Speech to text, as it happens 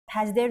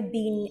has there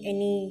been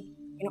any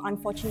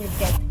unfortunate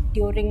death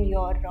during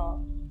your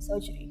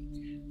surgery?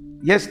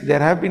 Yes, there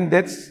have been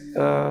deaths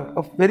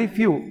of very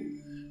few,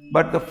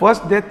 but the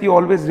first death you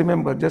always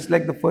remember, just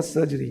like the first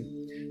surgery.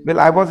 Well,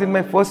 I was in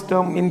my first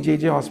term in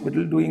JJ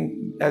hospital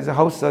doing as a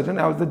house surgeon.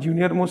 I was the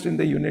junior most in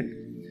the unit.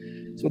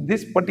 So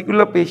this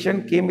particular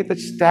patient came with a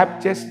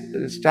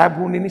stab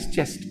wound in his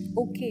chest.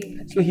 Okay.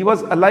 So he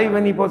was alive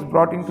when he was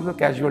brought into the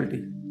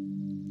casualty.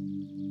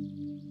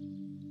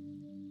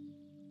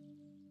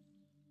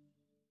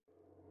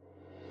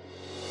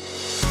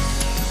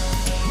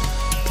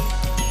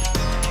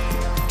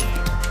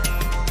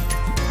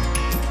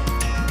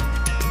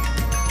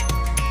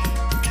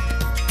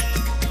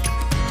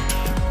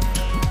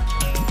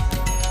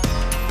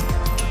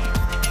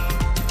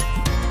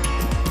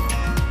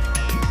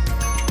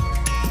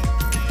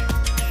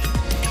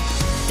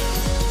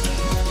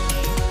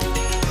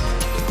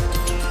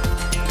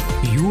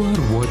 You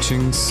are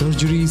watching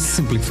Surgery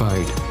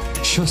Simplified.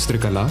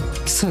 शस्त्रकला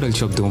सरल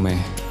शब्दों में.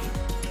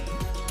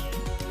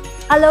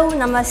 Hello,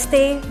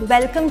 Namaste.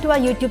 Welcome to our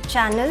YouTube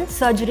channel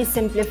Surgery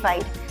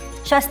Simplified.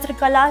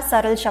 शस्त्रकला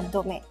सरल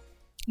शब्दों में.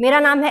 मेरा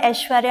नाम है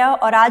ऐश्वर्या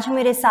और आज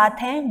मेरे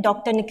साथ हैं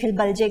doctor Nikhil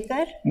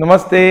बलजेकर.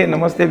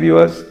 Namaste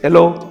viewers.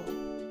 Hello.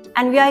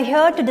 And we are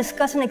here to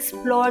discuss and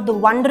explore the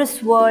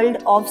wondrous world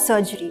of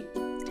surgery.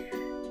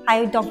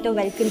 Hi, Doctor.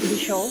 Welcome to the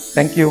show.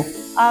 Thank you.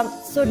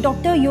 So,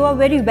 Doctor, you are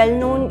very well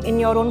known in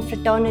your own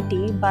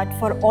fraternity, but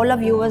for all our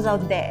viewers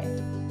out there,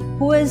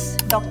 who is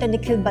Dr.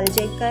 Nikhil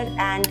Baljekar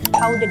and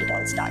how did it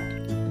all start?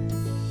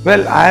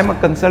 Well, I am a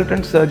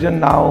consultant surgeon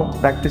now,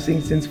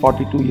 practicing since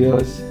 42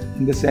 years,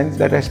 in the sense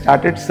that I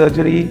started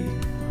surgery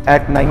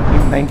at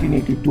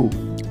 1982.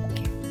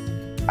 Okay.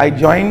 I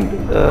joined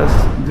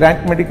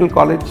Grant Medical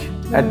College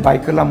at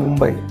Baikala,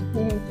 Mumbai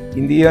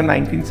in the year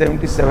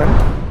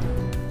 1977.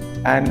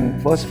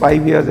 And first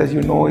 5 years, as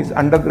you know, is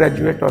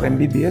undergraduate or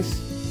MBBS.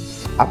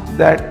 After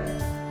that,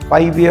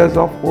 5 years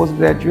of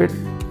postgraduate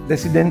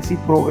residency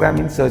program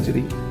in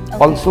surgery,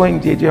 also in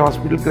JJ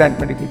Hospital, Grant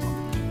Medical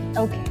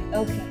College.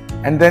 Okay.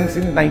 And then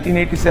since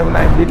 1987,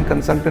 I have been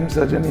consultant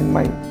surgeon in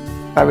my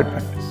private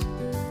practice.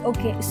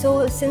 Okay,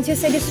 so since you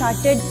said you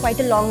started quite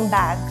a long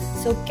back,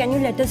 so can you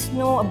let us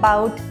know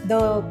about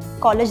the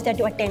college that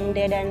you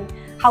attended and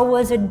how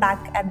was it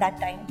back at that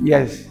time?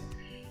 Yes.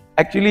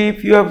 Actually,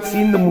 if you have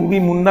seen the movie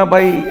Munna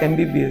by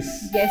MBBS.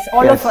 Yes,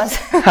 all of us.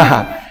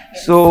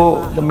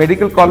 So, the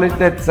medical college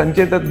that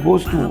Sanjay Dutt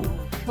goes to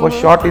was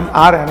shot in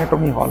our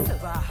anatomy hall.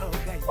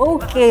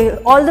 Okay,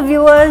 all the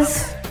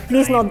viewers,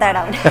 please note that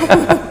out.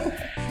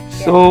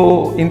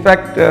 So, in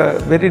fact,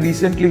 very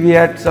recently we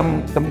had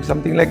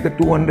something like the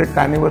 200th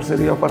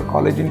anniversary of our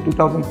college in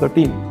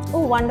 2013.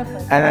 Oh, wonderful.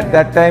 And at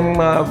that time,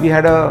 we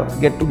had a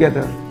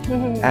get-together.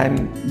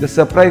 And the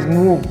surprise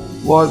move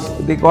was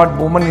they got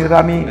Boman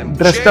Irani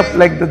dressed up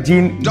like the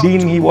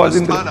dean he was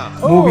in the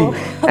movie.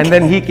 Okay. And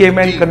then he came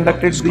and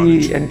conducted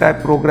the entire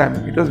program.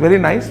 It was very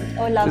nice.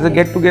 Oh, it was lovely. a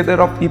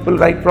get-together of people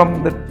right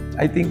from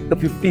I think the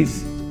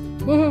 50s.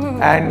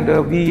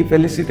 And we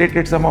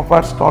felicitated some of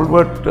our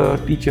stalwart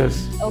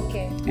teachers.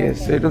 Okay.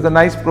 Yes, so it was a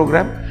nice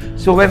program.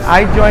 So when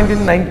I joined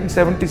in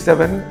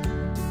 1977,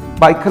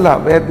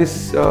 Baikala, where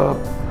this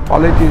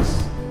college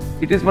is,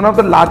 it is one of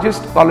the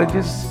largest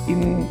colleges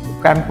in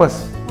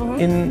campus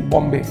in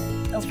Bombay.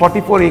 It's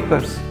 44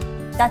 acres.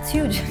 That's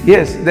huge.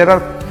 Yes, there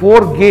are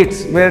 4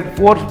 gates where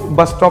 4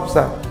 bus stops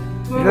are.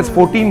 It has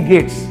 14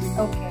 gates.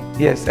 Okay.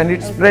 Yes, and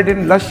it's spread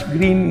in lush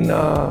green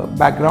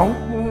background.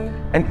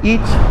 And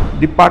each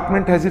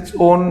department has its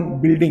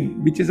own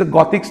building, which is a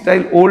Gothic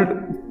style, old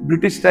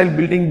British style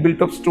building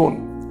built of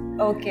stone.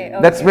 Okay.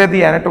 That's where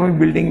the anatomy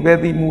building, where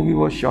the movie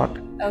was shot.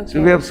 Okay.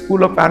 So we have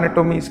School of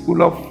Anatomy,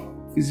 School of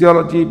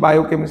Physiology,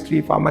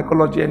 Biochemistry,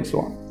 Pharmacology and so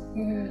on.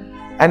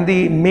 And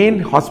the main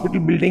hospital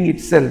building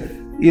itself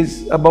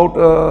is about,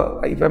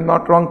 if I'm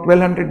not wrong,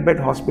 1200 bed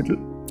hospital.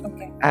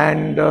 Okay.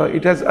 And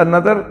it has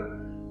another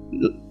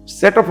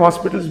set of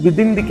hospitals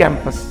within the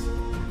campus.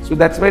 So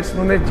that's why it's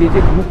known as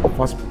JJ Group of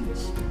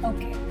Hospitals.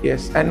 Okay.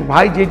 Yes, and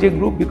why JJ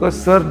Group? Because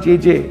Sir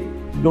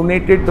JJ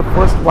donated the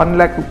first 1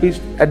 lakh rupees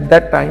at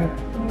that time,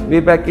 way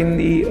back in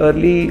the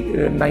early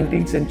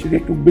 19th century,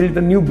 to build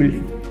the new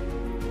building.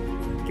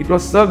 It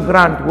was Sir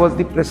Grant who was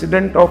the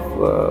president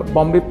of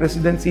Bombay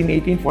Presidency in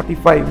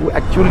 1845 who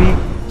actually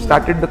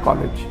started the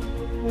college.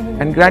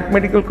 And Grant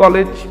Medical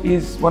College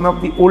is one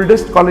of the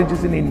oldest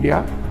colleges in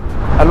India,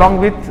 along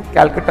with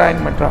Calcutta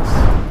and Madras.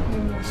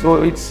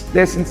 So it's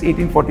there since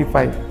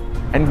 1845.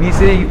 And we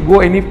say you go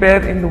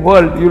anywhere in the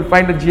world, you'll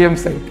find a GM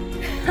site.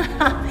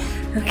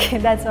 Okay,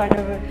 that's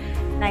wonderful.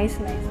 Nice.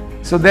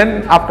 So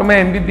then after my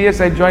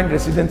MBBS, I joined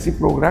residency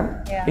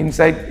program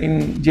inside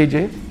in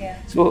JJ. Yeah.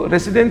 So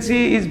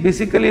residency is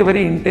basically a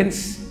very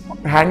intense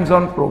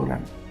hands-on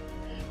program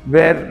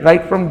where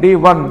right from day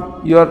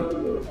one, you're,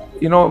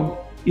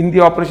 in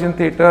the operation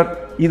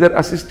theatre, either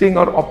assisting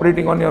or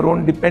operating on your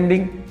own,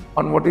 depending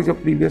on what is your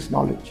previous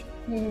knowledge.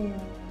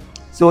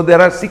 So there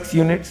are 6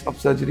 units of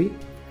surgery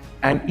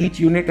and each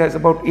unit has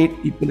about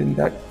 8 people in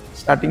that,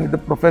 starting with the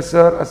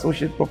professor,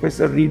 associate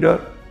professor,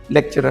 reader,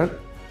 lecturer.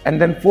 and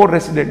then 4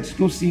 residents,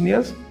 2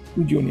 seniors,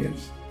 2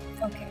 juniors.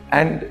 Okay.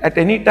 And at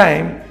any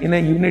time in a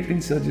unit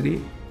in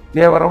surgery,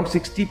 we have around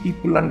 60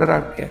 people under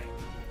our care.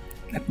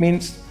 That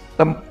means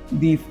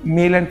the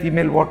male and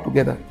female ward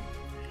together.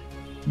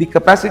 The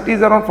capacity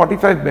is around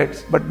 45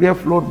 beds, but we have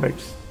floor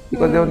beds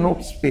because there was no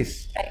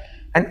space. Right.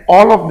 And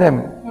all of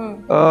them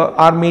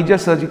are major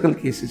surgical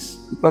cases,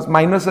 because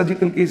minor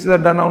surgical cases are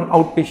done on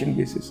outpatient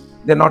basis.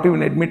 They're not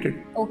even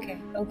admitted. Okay.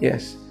 Okay.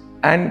 Yes.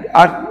 And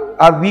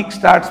our week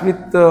starts with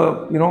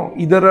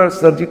either a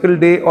surgical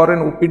day or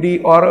an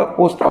OPD or a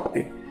post-op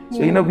day.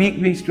 So in a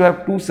week we used to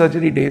have 2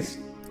 surgery days.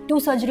 2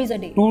 surgeries a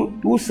day?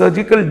 Two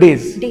surgical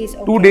days.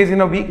 Okay. 2 days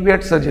in a week we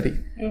had surgery.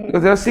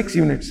 Because there were 6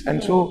 units,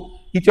 and so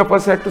each of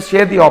us had to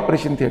share the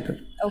operation theatre.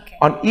 Okay.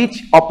 On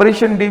each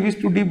operation day we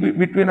used to do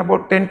between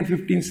about 10 to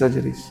 15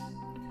 surgeries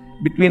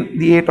between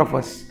the 8 of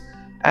us,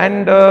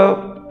 and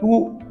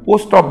 2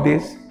 post-op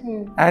days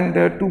and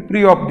 2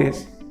 pre-op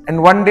days,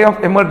 and 1 day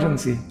of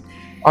emergency,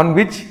 on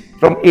which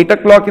from 8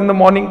 o'clock in the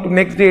morning to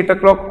next day 8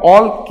 o'clock,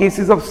 all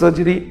cases of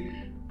surgery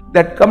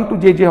that come to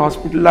JJ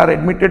hospital are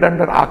admitted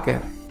under our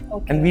care.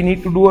 Okay. And we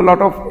need to do a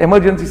lot of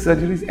emergency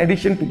surgeries in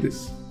addition to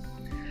this.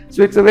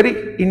 So it's a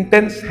very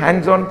intense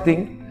hands-on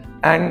thing,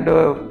 and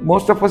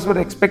most of us were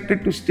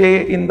expected to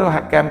stay in the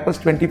campus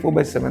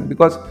 24/7,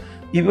 because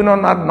even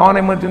on our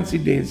non-emergency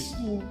days,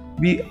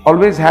 we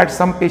always had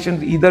some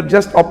patients either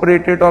just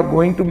operated or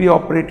going to be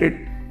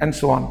operated, and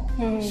so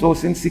on. So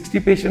since 60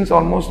 patients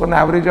almost on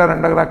average are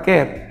under our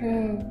care,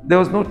 there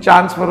was no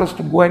chance for us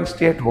to go and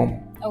stay at home.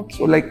 Okay.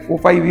 So like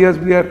 4-5 years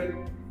we are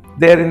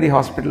there in the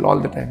hospital all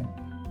the time.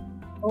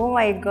 Oh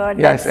my God.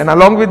 Yes, and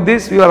along with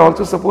this we are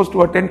also supposed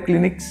to attend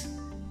clinics,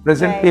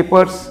 present Right.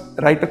 papers,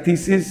 write a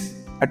thesis,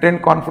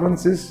 attend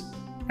conferences,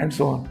 and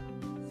so on.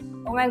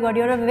 Oh my God,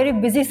 you're a very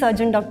busy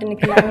surgeon, Dr.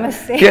 Nikhil, I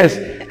must say. Yes,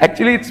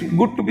 actually it's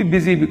good to be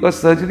busy, because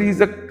surgery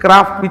is a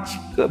craft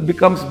which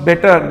becomes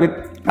better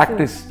with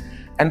practice.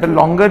 And the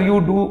longer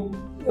you do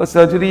a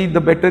surgery,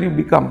 the better you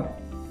become.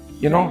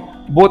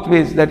 Both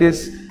ways. That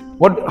is,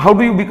 how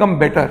do you become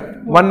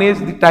better? One is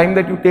the time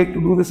that you take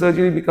to do the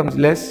surgery becomes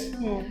less.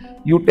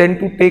 You tend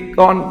to take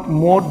on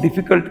more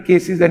difficult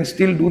cases and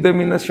still do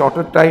them in a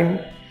shorter time.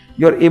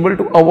 You're able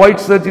to avoid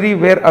surgery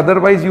where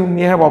otherwise you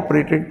may have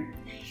operated.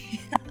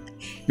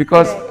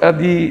 Because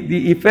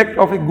the effect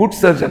of a good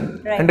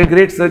surgeon and a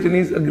great surgeon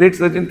is, a great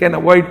surgeon can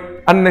avoid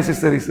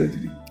unnecessary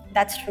surgery.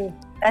 That's true.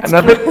 That's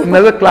true.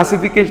 Another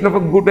classification of a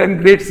good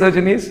and great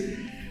surgeon is,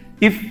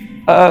 if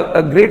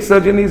a great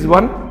surgeon is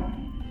one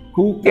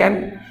who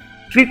can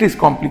treat his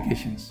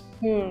complications.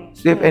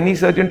 So if any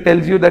surgeon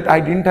tells you that I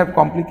didn't have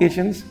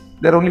complications,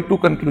 there are only 2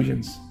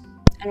 conclusions.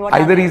 And what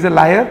Either he's a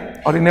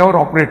liar or he never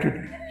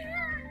operated.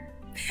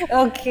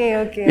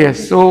 Okay.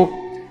 Yes, so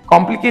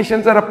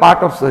complications are a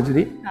part of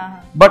surgery,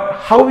 but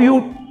how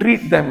you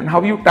treat them and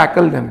how you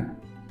tackle them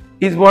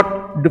is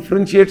what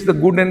differentiates the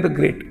good and the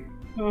great.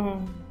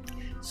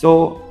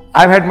 So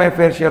I've had my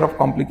fair share of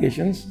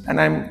complications,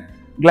 and I'm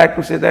glad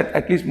to say that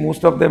at least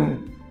most of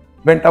them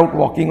went out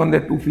walking on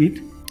their 2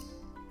 feet,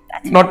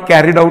 not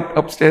carried out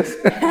upstairs.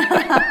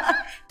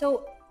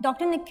 So,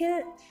 Dr.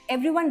 Nikhil,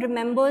 everyone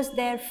remembers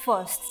their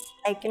firsts,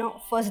 like,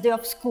 first day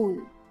of school.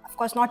 Of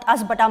course, not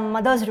us, but our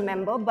mothers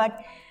remember,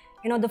 but,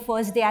 the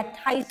first day at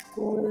high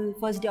school,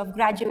 first day of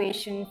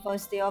graduation,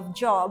 first day of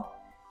job.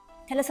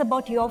 Tell us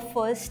about your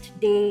first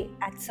day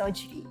at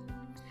surgery.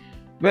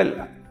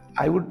 Well,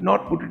 I would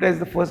not put it as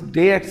the first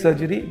day at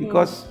surgery,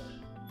 because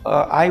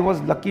I was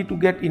lucky to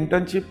get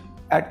internship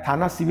at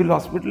Thana Civil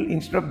Hospital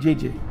instead of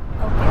JJ.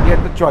 Okay. We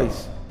had the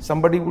choice.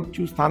 Somebody would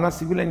choose Thana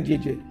Civil and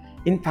JJ.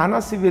 In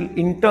Thana Civil,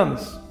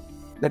 interns,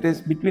 that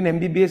is between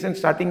MBBS and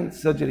starting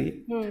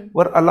surgery,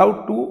 were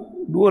allowed to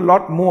do a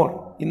lot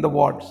more in the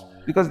wards,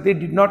 because they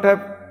did not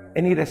have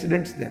any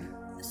residents there.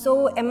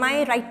 So, am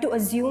I right to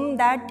assume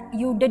that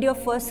you did your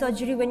first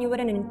surgery when you were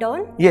an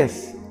intern?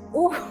 Yes.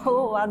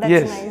 Oh wow, that's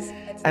yes.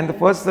 nice. And the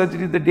first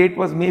surgery, the date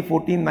was May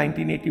 14,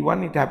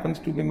 1981. It happens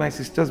to be my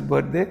sister's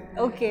birthday.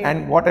 Okay.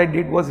 And what I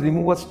did was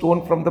remove a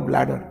stone from the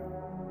bladder.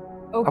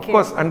 Okay. Of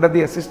course, under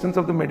the assistance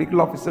of the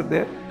medical officer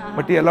there,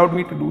 but he allowed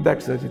me to do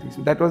that surgery.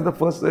 So that was the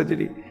first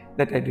surgery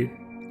that I did.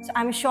 So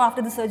I'm sure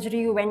after the surgery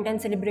you went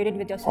and celebrated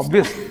with your sister.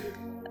 Obviously.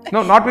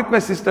 No, not with my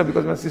sister,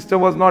 because my sister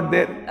was not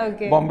there,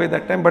 Bombay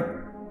that time, but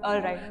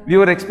we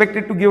were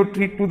expected to give a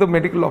treat to the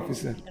medical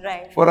officer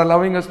for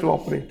allowing us to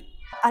operate.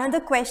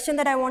 Another question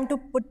that I want to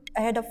put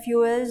ahead of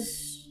you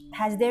is,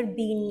 has there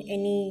been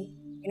any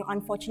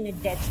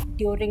unfortunate deaths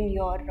during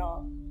your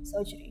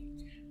surgery?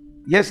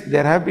 Yes,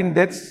 there have been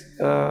deaths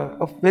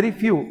of very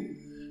few,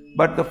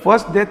 but the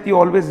first death you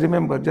always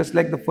remember, just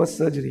like the first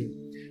surgery.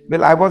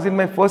 Well, I was in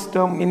my first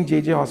term in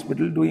JJ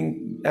hospital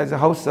doing as a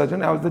house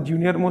surgeon. I was the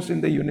junior most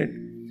in the unit,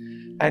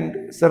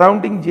 and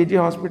surrounding JJ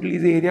hospital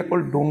is an area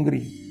called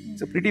Dongri.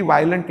 It's a pretty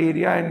violent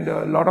area, and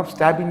a lot of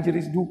stab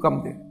injuries do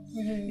come there.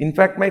 In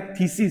fact, my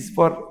thesis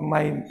for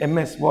my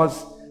MS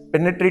was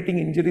penetrating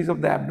injuries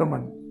of the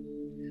abdomen.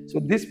 So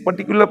this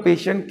particular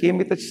patient came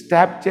with a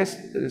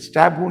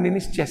stab wound in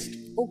his chest.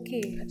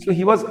 Okay. So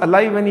he was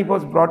alive when he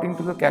was brought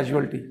into the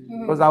casualty.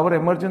 It was our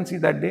emergency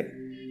that day.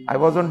 I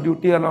was on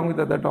duty along with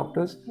other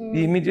doctors.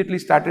 We immediately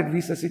started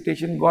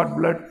resuscitation, got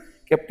blood,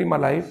 kept him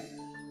alive.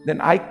 Then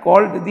I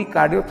called the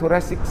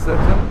cardiothoracic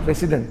surgeon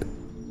resident.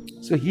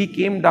 So he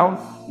came down,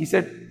 he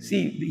said,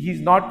 see, he's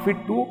not fit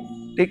to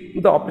take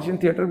to the operation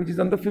theatre, which is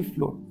on the 5th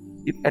floor.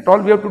 If at all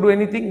we have to do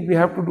anything, we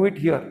have to do it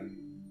here.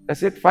 I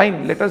said,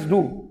 fine, let us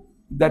do.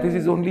 That is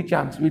his only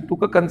chance. We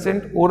took a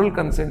consent, oral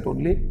consent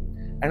only.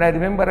 And I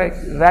remember I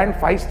ran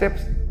 5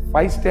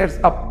 stairs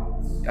up.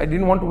 I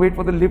didn't want to wait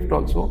for the lift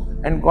also,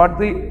 and got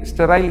the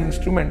sterile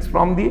instruments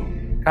from the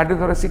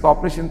cardiothoracic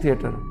operation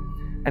theatre.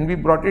 And we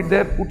brought it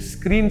there, put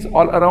screens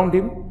all around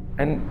him,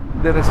 and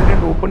the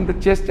resident opened the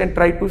chest and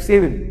tried to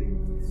save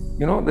him.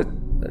 You know,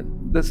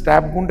 the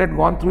stab wound had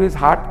gone through his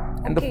heart,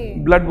 and the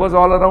blood was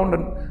all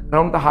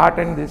around the heart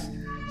and this.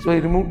 So he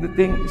removed the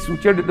thing,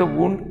 sutured the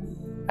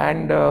wound,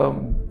 and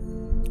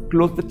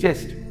closed the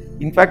chest.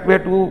 In fact, we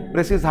had to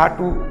press his heart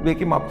to wake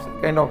him up,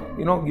 kind of,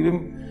 you know, give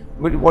him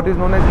what is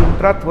known as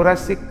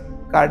intrathoracic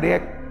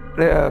cardiac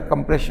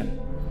compression.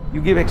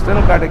 You give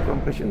external cardiac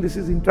compression, this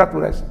is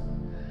intrathoracic.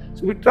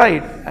 So we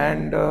tried,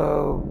 and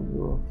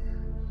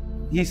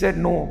he said,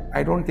 no,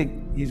 I don't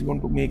think he's going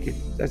to make it.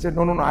 So I said,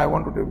 no, I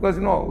want to do it. Because,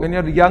 you know, when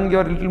you're young,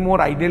 you're a little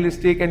more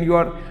idealistic, and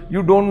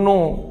you don't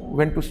know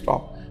when to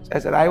stop. So I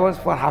said, I was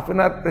for half an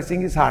hour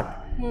pressing his heart,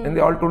 and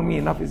they all told me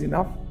enough is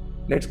enough.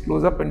 Let's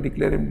close up and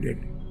declare him dead.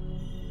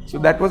 So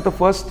that was the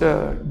first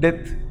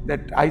death that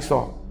I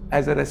saw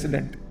as a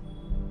resident.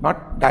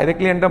 Not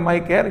directly under my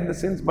care in the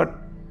sense, but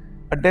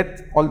a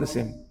death all the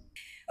same.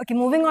 Okay,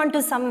 moving on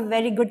to some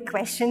very good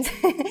questions.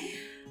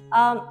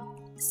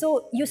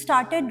 So you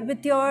started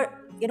with your,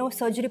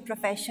 surgery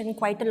profession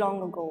quite a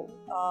long ago.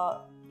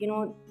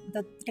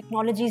 The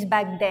technologies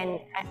back then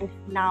and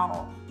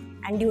now,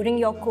 and during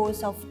your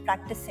course of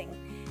practicing,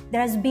 there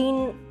has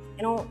been,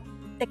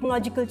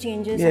 technological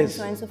changes and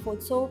so on and so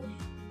forth. So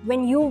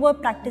when you were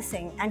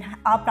practicing and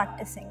are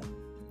practicing,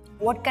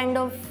 what kind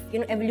of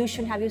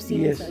evolution have you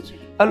seen in surgery?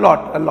 A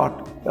lot.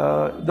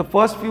 The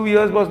first few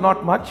years was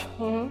not much,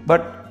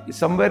 but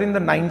somewhere in the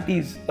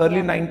 90s,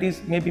 early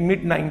 90s, maybe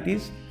mid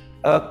 90s,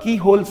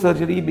 keyhole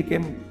surgery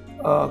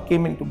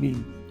came into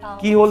being.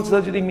 Keyhole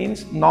surgery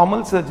means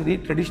normal surgery,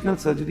 traditional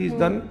surgery is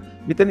done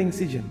with an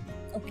incision.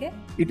 Okay.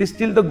 It is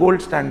still the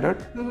gold standard.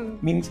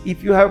 Means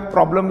if you have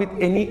problem with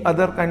any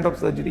other kind of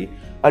surgery,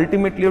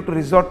 ultimately you have to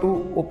resort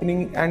to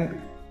opening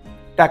and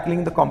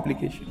tackling the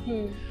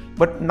complication.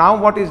 But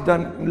now what is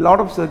done, a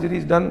lot of surgery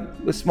is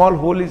done, a small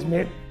hole is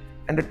made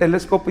and a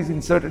telescope is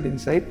inserted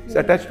inside. It's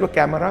attached to a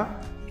camera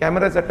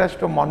is attached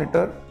to a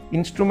monitor,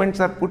 instruments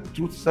are put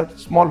through such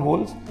small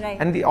holes,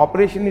 and the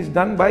operation is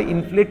done by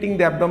inflating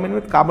the abdomen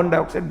with carbon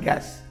dioxide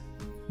gas.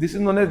 This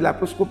is known as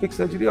laparoscopic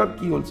surgery or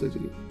keyhole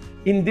surgery.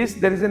 In this,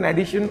 there is an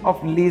addition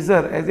of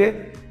laser as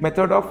a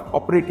method of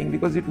operating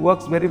because it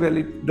works very well,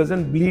 it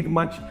doesn't bleed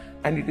much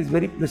and it is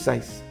very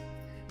precise.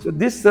 So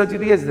this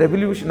surgery has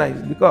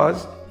revolutionized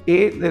because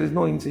A, there is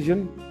no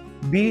incision,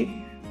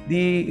 B,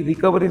 the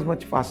recovery is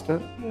much faster,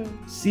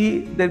 C,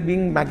 there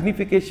being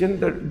magnification,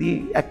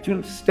 the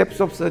actual steps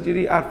of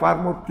surgery are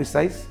far more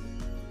precise,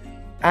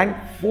 and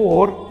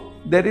 4,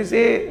 there is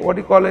what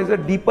you call as a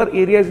deeper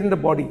areas in the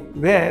body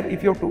where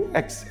if you have to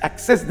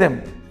access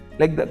them,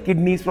 like the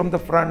kidneys from the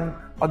front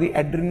or the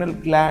adrenal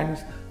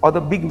glands or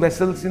the big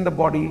vessels in the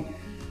body,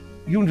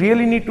 you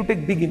really need to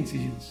take big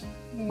incisions.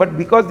 But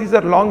because these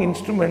are long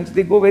instruments,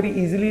 they go very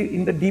easily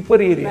in the deeper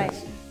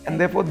areas. And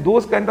therefore,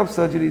 those kind of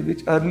surgeries,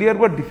 which earlier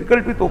were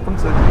difficult with open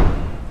surgery,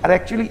 are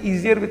actually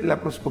easier with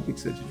laparoscopic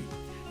surgery.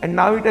 And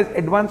now it has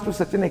advanced to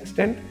such an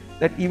extent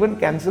that even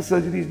cancer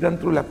surgery is done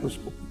through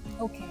laparoscopy.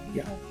 Okay.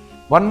 Yeah.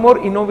 One more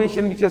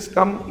innovation which has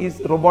come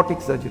is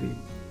robotic surgery,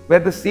 where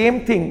the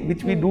same thing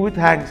which we do with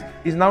hands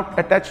is now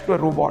attached to a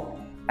robot,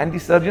 and the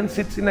surgeon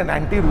sits in an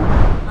ante-room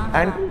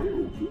and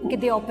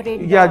they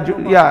operate. He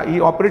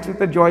operates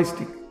with a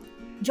joystick.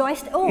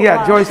 Joystick? Oh, yeah,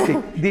 wow.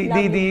 joystick.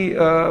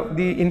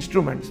 The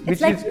instruments,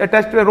 which is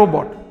attached to a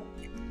robot.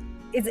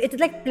 It's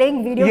like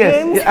playing video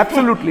games. Yes,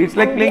 absolutely. It's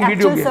like playing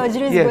video games.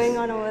 Surgery is going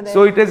on over there.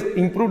 So it has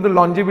improved the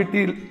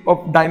longevity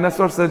of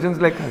dinosaur surgeons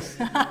like us.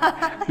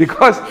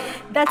 Because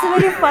that's a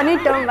very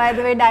funny term, by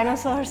the way,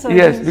 dinosaur surgeons.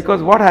 Yes,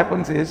 because what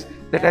happens is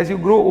that as you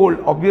grow old,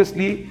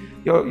 obviously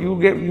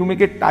you may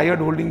get tired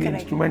holding the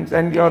instruments,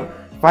 and your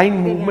fine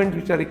movements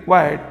which are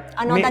required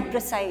are not that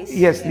precise.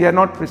 Yes, they are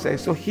not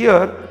precise. So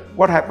here,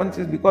 what happens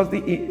is because the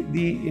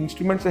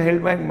instruments are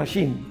held by a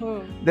machine,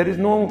 there is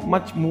no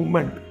much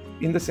movement.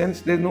 In the sense,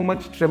 there is no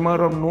much tremor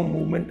or no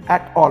movement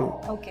at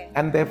all. Okay.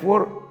 And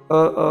therefore,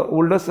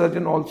 older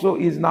surgeon also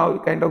is now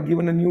kind of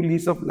given a new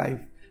lease of life.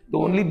 The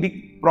only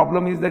big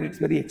problem is that it's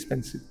very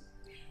expensive.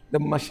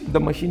 The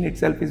machine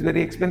itself is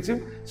very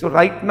expensive. So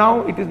right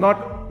now, it is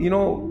not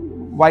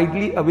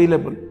widely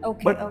available.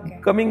 Okay,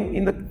 but coming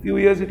in the few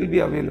years, it will be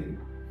available.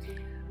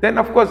 Then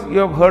of course, you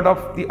have heard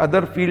of the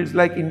other fields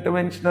like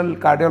interventional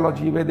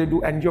cardiology, where they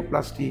do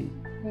angioplasty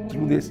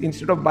through this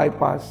instead of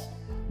bypass.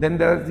 Then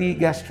there's the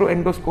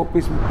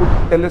gastroendoscopist who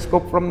put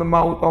telescope from the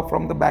mouth or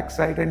from the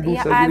backside and do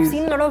Yeah, surgeries. I've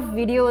seen a lot of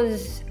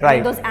videos,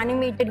 Right. those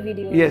animated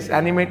videos. Yes,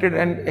 animated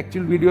and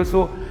actual videos.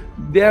 So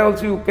there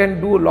also you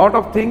can do a lot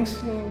of things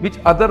which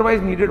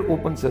otherwise needed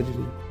open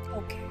surgery.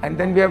 Okay. And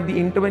then we have the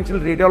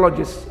interventional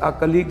radiologists, our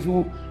colleagues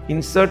who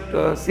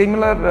insert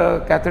similar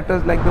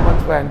catheters like the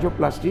ones for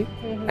angioplasty,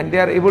 and they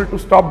are able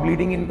to stop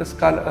bleeding in the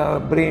skull,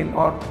 brain,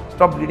 or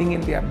stop bleeding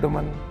in the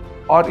abdomen.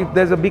 Or if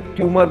there's a big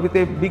tumor with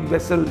a big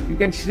vessel, you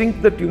can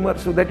shrink the tumor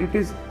so that it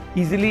is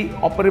easily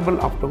operable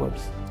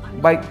afterwards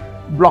by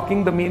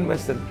blocking the main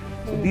vessel.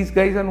 So these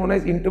guys are known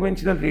as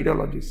interventional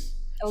radiologists.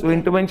 So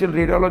interventional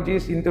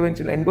radiologists,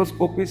 interventional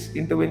endoscopists,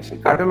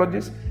 interventional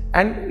cardiologists,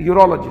 and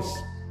urologists.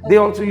 They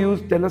also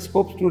use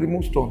telescopes to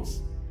remove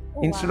stones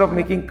instead of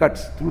making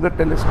cuts through the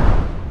telescope,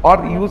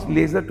 or use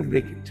laser to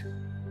break it.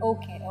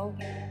 Okay.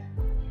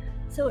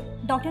 So,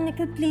 Dr.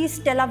 Nikhil, please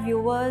tell our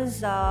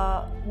viewers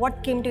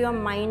what came to your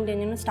mind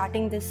in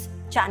starting this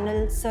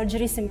channel,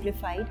 Surgery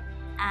Simplified,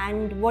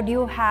 and what do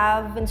you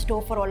have in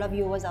store for all our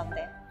viewers out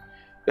there?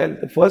 Well,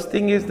 the first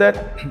thing is that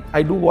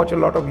I do watch a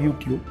lot of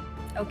YouTube,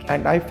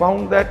 and I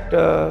found that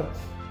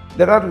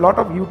there are a lot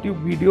of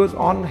YouTube videos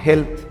on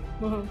health,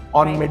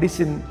 on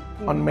medicine,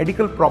 on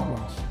medical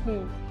problems.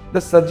 The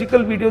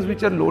surgical videos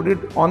which are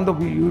loaded on the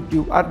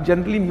YouTube are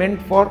generally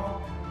meant for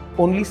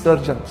only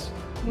surgeons.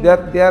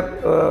 They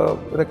are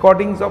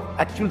recordings of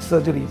actual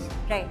surgeries,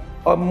 right?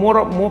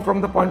 More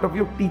from the point of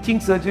view of teaching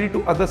surgery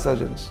to other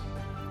surgeons,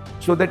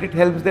 so that it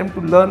helps them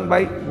to learn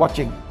by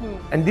watching.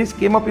 And this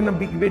came up in a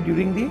big way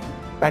during the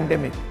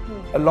pandemic.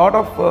 A lot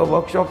of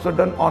workshops are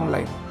done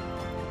online.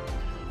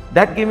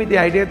 That gave me the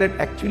idea that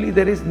actually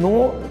there is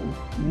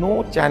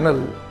no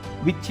channel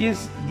which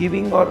is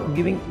giving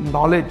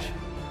knowledge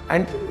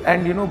and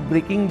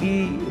breaking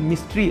the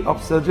mystery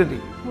of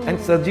surgery and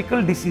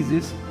surgical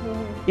diseases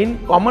in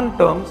common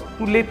terms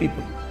to lay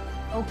people.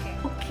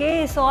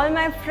 Okay, so all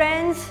my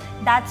friends,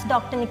 that's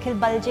Dr. Nikhil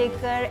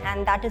Baljekar,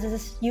 and that is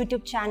his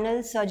YouTube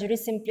channel, Surgery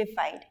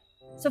Simplified.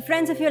 So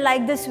friends, if you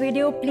like this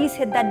video, please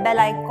hit that bell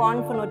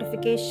icon for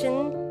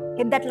notification,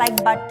 hit that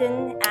like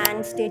button,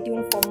 and stay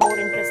tuned for more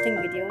interesting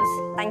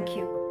videos. Thank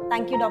you.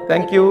 Thank you, Dr.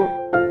 Thank Nikhil.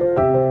 you.